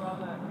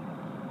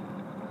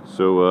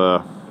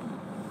 So,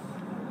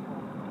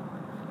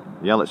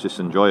 yeah, let's just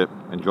enjoy it.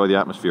 Enjoy the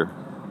atmosphere.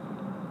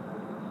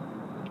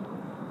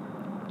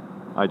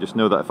 I just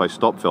know that if I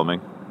stop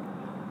filming,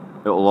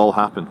 it'll all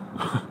happen.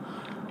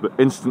 The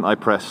instant I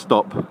press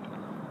stop,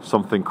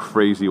 something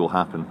crazy will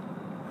happen.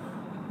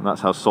 And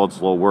that's how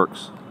Sod's Law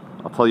works.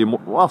 I'll tell you,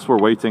 whilst we're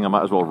waiting, I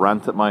might as well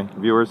rant at my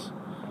viewers.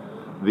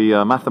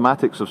 The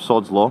mathematics of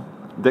Sod's Law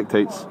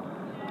dictates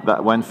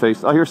that when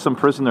faced... I hear some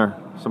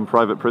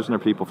private prisoner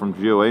people from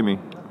GeoAmy.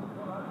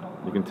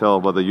 You can tell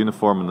by the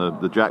uniform and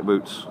the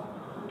jackboots,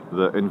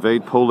 the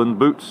Invade Poland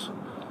boots.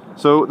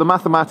 So the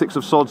mathematics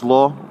of Sod's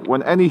Law,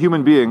 when any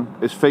human being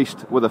is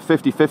faced with a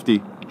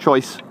 50-50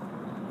 choice,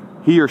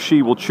 he or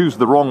she will choose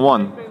the wrong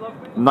one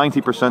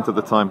 90% of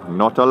the time.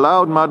 Not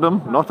allowed,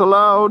 madam, not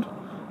allowed.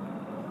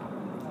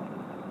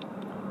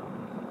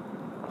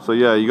 So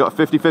yeah, you got a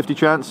 50-50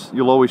 chance,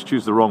 you'll always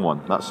choose the wrong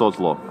one. That's Sod's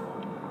Law.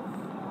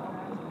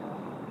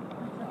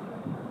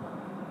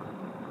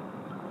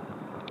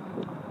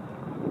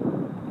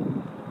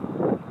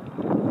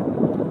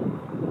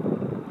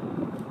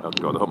 Oh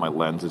God, I hope my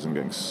lens isn't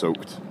getting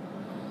soaked.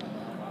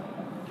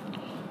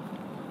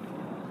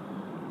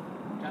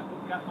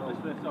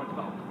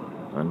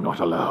 I'm not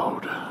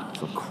allowed.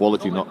 So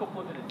quality not...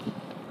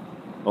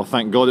 Oh,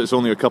 thank God it's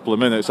only a couple of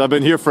minutes. I've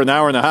been here for an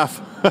hour and a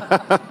half.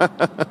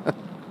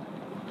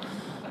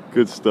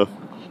 Good stuff.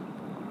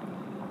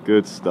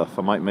 Good stuff.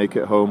 I might make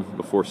it home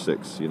before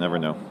 6. You never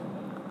know.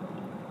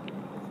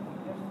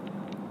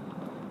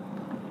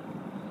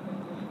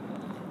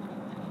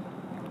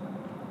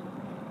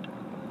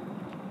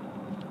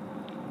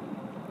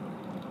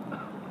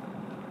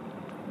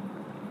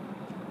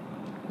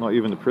 Not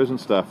even the prison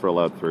staff are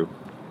allowed through.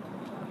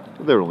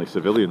 They're only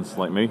civilians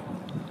like me.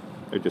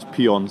 They're just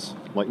peons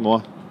like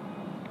moi.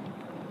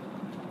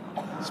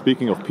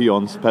 Speaking of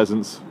peons,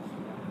 peasants,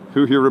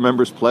 who here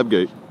remembers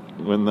Plebgate?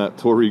 When that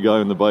Tory guy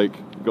on the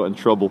bike got in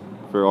trouble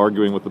for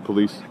arguing with the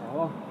police.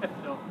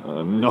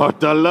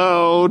 Not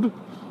allowed!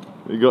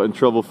 He got in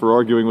trouble for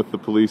arguing with the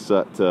police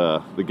at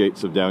the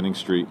gates of Downing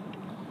Street.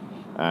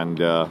 And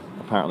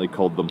apparently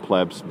called them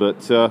plebs.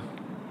 But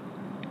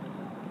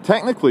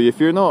technically, if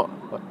you're not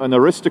an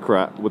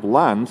aristocrat with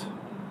land,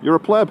 you're a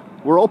pleb.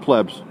 We're all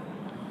plebs.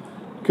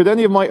 Could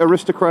any of my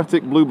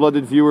aristocratic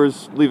blue-blooded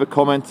viewers leave a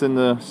comment in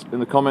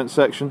the comment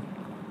section?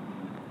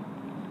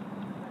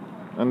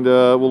 And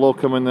we'll all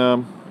come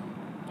and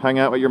hang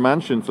out at your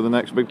mansion for the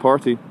next big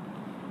party.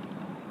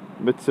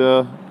 But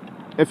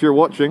if you're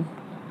watching,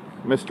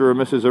 Mr. or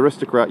Mrs.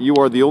 Aristocrat, you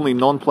are the only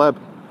non-pleb.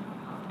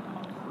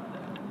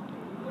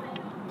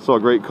 Saw a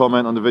great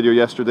comment on the video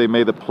yesterday.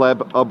 May the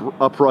pleb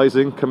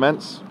uprising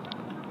commence.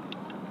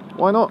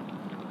 Why not?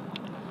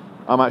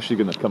 I'm actually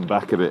going to come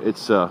back a bit.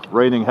 It's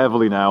raining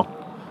heavily now.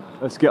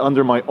 Let's get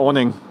under my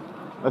awning.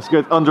 Let's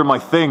get under my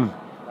thing.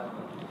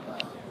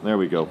 There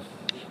we go.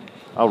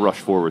 I'll rush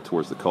forward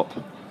towards the cop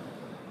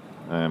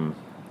in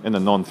a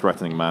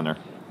non-threatening manner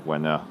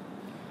when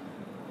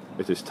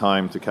it is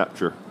time to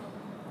capture.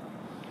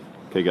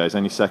 Okay guys,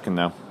 any second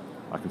now.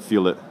 I can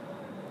feel it.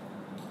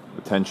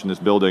 The tension is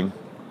building.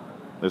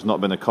 There's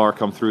not been a car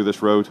come through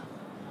this road,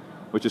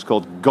 which is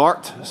called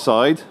Gart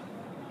Side.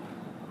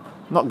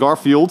 Not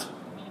Garfield.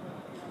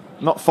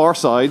 Not Far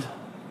Side.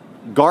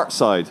 Gart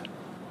Side.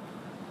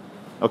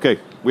 Okay,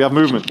 we have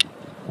movement.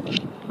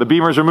 The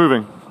beamers are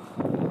moving.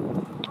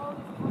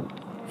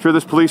 Sure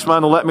this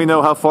policeman will let me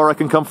know how far I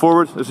can come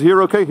forward. Is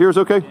here okay? Here's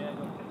okay?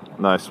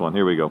 Nice one,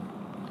 here we go.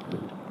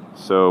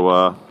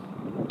 So,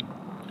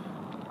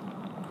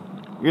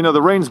 you know,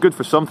 the rain's good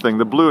for something.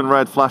 The blue and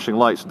red flashing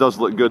lights does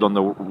look good on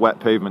the wet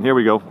pavement. Here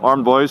we go,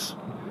 armed boys.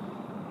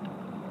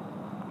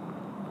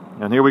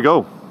 And here we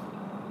go.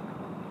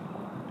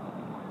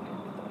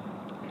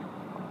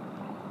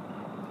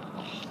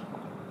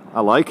 I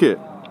like it.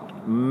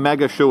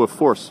 Mega show of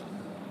force.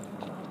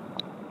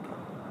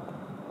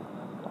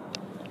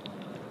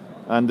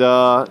 And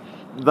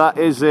that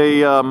is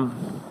a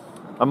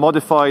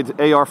modified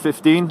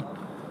AR-15.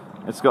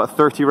 It's got a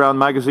 30-round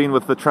magazine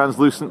with the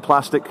translucent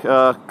plastic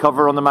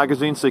cover on the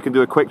magazine, so you can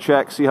do a quick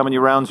check, see how many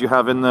rounds you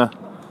have in the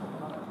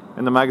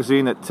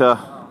magazine. It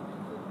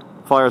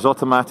fires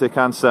automatic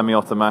and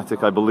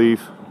semi-automatic, I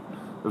believe.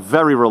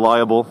 Very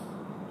reliable.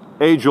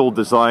 Age-old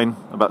design,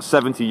 about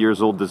 70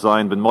 years old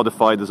design, been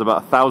modified. There's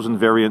about 1,000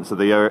 variants of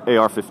the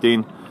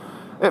AR-15.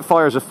 It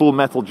fires a full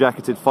metal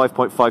jacketed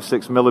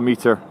 5.56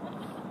 millimeter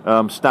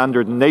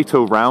standard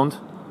NATO round.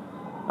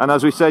 And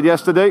as we said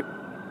yesterday,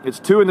 it's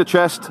 2 in the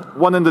chest,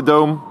 1 in the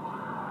dome,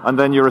 and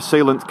then your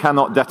assailant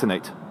cannot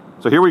detonate.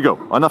 So here we go.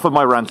 Enough of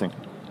my ranting.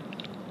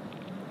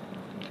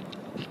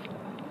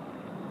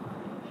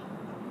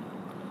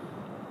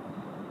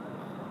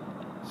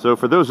 So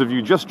for those of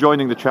you just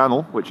joining the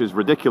channel, which is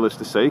ridiculous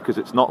to say because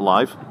it's not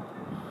live,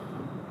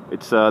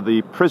 it's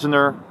the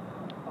prisoner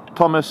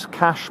Thomas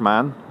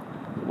Cashman,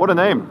 what a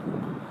name,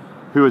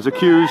 who is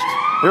accused,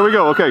 here we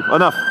go, okay,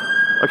 enough,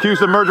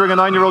 accused of murdering a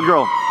 9-year-old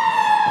girl.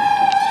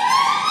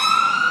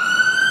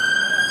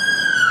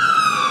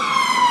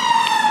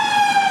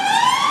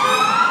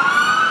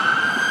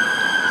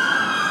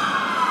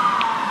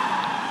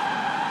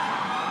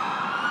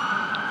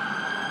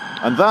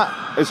 And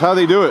that is how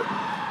they do it.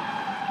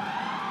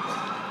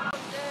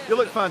 You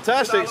look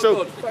fantastic.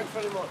 So, thanks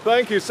very much.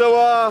 Thank you.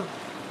 So,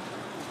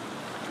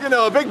 you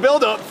know, a big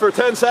build-up for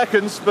 10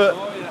 seconds, but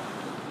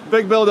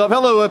big build-up.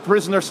 Hello,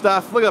 prisoner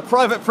staff. Look at that,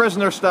 private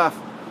prisoner staff.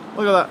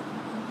 Look at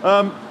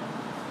that.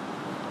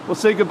 We'll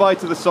say goodbye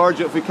to the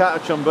sergeant if we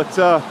catch him, but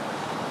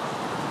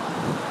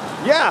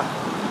yeah.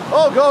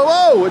 Oh, go!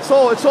 Oh,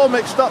 it's all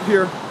mixed up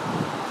here.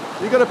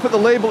 You got to put the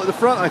label at the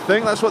front. I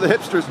think that's what the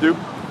hipsters do.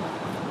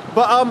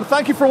 But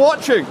thank you for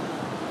watching.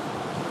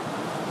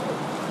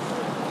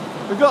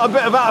 We've got a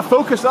bit of out of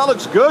focus. That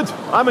looks good.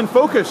 I'm in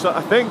focus,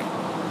 I think.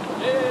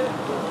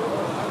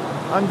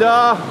 And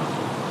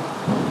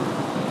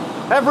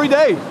every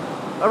day,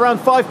 around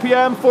 5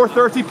 p.m.,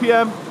 4:30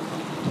 p.m.,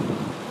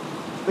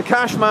 the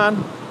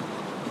Cashman,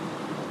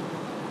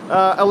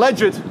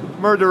 alleged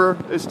murderer,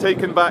 is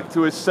taken back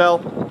to his cell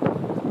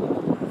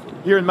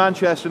here in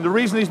Manchester. And the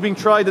reason he's being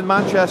tried in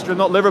Manchester and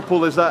not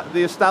Liverpool is that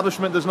the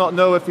establishment does not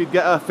know if he'd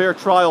get a fair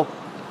trial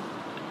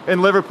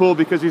in Liverpool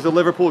because he's a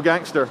Liverpool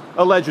gangster,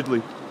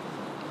 allegedly.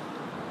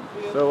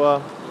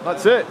 So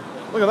that's it.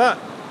 Look at that.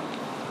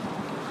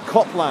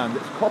 Copland.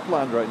 It's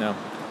Copland right now.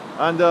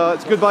 And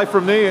it's goodbye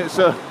from me. It's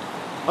an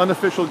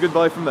unofficial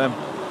goodbye from them.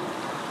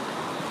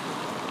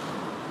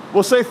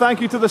 We'll say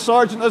thank you to the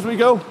sergeant as we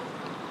go.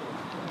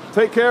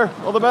 Take care.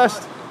 All the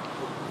best.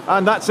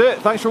 And that's it.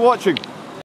 Thanks for watching.